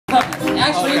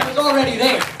Actually, it was already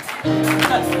there.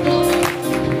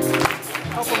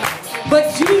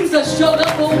 But Jesus showed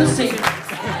up on the scene.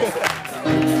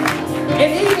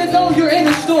 And even though you're in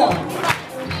a storm,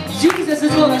 Jesus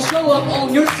is going to show up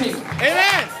on your scene.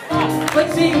 Amen.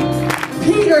 But see,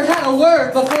 Peter had a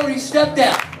word before he stepped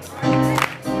out.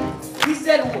 He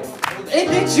said,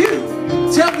 did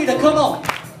you tell me to come on?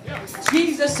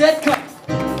 Jesus said, come.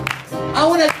 I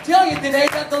want to tell you today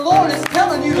that the Lord is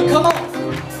telling you to come on.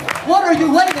 What are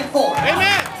you waiting for?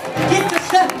 Amen. Get to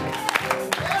stepping.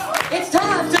 It's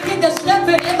time to get to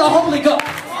stepping in the Holy Ghost.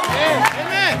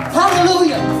 Amen.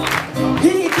 Hallelujah.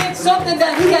 He did something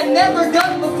that he had never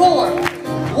done before.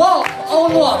 Walk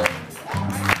on water.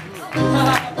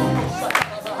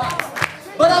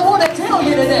 But I want to tell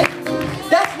you today,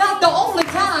 that's not the only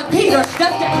time Peter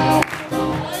stepped out.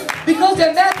 Because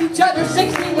in Matthew chapter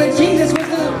 16, when Jesus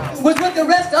was with the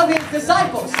rest of his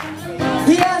disciples,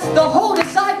 he asked the whole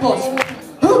disciples,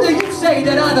 who do you say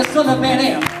that I, the Son of Man,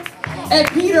 am? And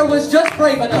Peter was just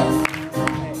brave enough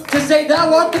to say,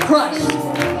 thou art the Christ,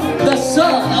 the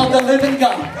Son of the living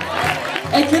God.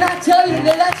 And can I tell you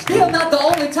that that's still not the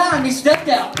only time he stepped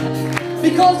out?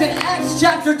 Because in Acts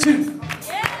chapter 2,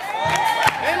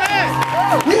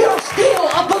 Amen. we are still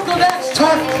a book of Acts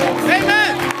church.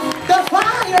 Amen. The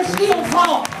fire still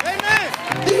falls. Amen.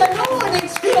 The anointing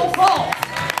still falls.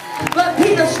 But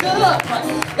Peter stood up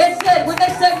and said, when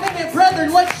they said, men and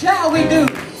brethren, what shall we do?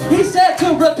 He said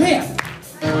to repent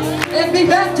and be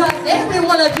baptized, every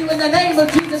one of you, in the name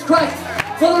of Jesus Christ,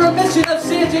 for the remission of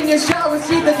sins, and you shall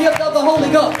receive the gift of the Holy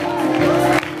Ghost.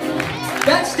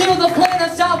 That's still the plan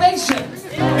of salvation.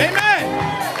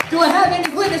 Amen. Do I have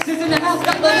any witnesses in the house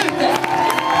that believe that?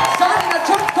 Signing a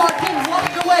church card can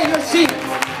wash away your sins.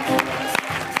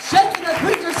 Shaking a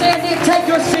preacher's hand didn't take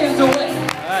your sins away.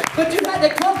 But you had to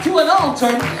come to an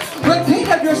altar, repent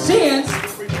of your sins,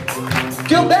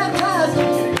 get baptized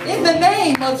in the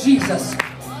name of Jesus.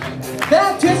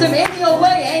 Baptism any old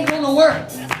way ain't going to work.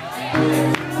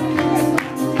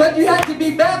 But you have to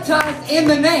be baptized in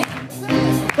the name.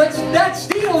 But that's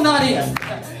still not it.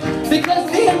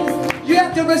 Because then you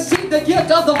have to receive the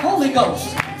gift of the Holy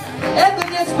Ghost.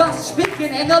 Evidenced by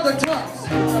speaking in other tongues.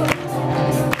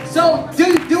 So,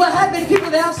 do I have any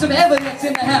people that have some evidence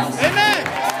in the house? Amen.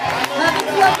 Have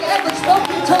any of you ever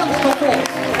spoken in tongues before?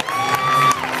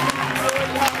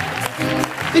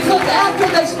 Because after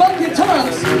they spoke in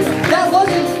tongues, that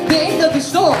wasn't the end of the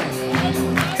story.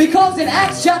 Because in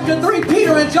Acts chapter 3,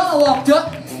 Peter and John walked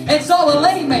up and saw a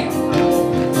lame man.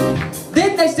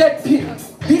 Then they said,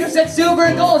 Peter said, silver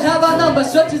and gold have I none, but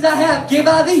such as I have give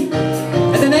I thee.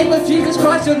 In the name of Jesus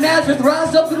Christ of Nazareth,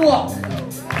 rise up and walk.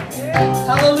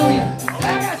 Hallelujah.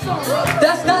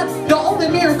 That's not the only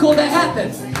miracle that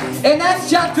happened. In Acts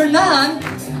chapter 9,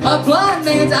 a blind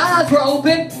man's eyes were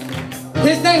opened.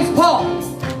 His name's Paul.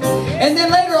 And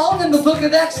then later on in the book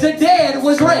of Acts, the dead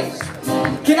was raised.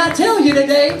 Can I tell you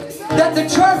today that the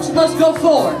church must go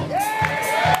forward?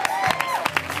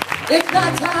 It's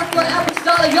not time for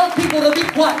apostolic young people to be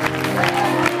quiet.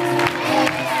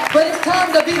 But it's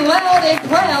time to be loud and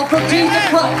proud for Jesus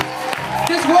Christ.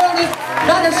 This world is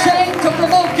not ashamed to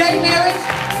promote gay marriage.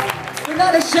 They're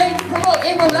not ashamed to promote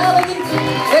immorality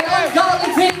and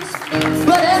ungodly things.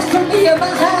 But as for me and my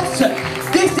house,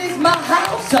 this is my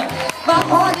house. My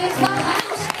heart is my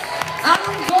house.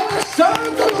 I'm going to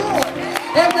serve the Lord.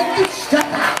 And when you step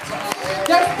out,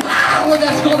 there's power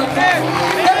that's going to fall.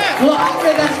 There's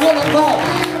glory that's going to fall.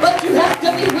 But you have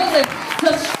to be willing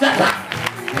to step out.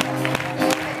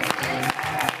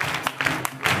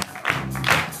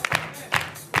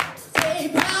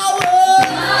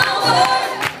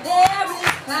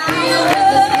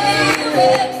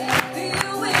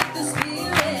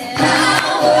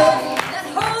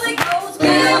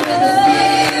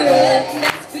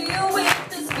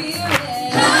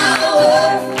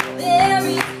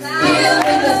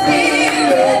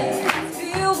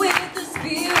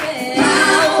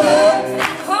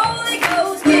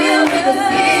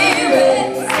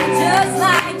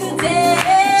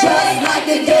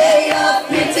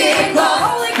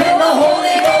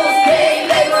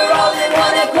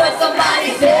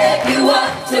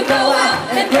 To go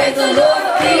out and praise the Lord,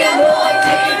 the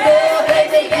anointing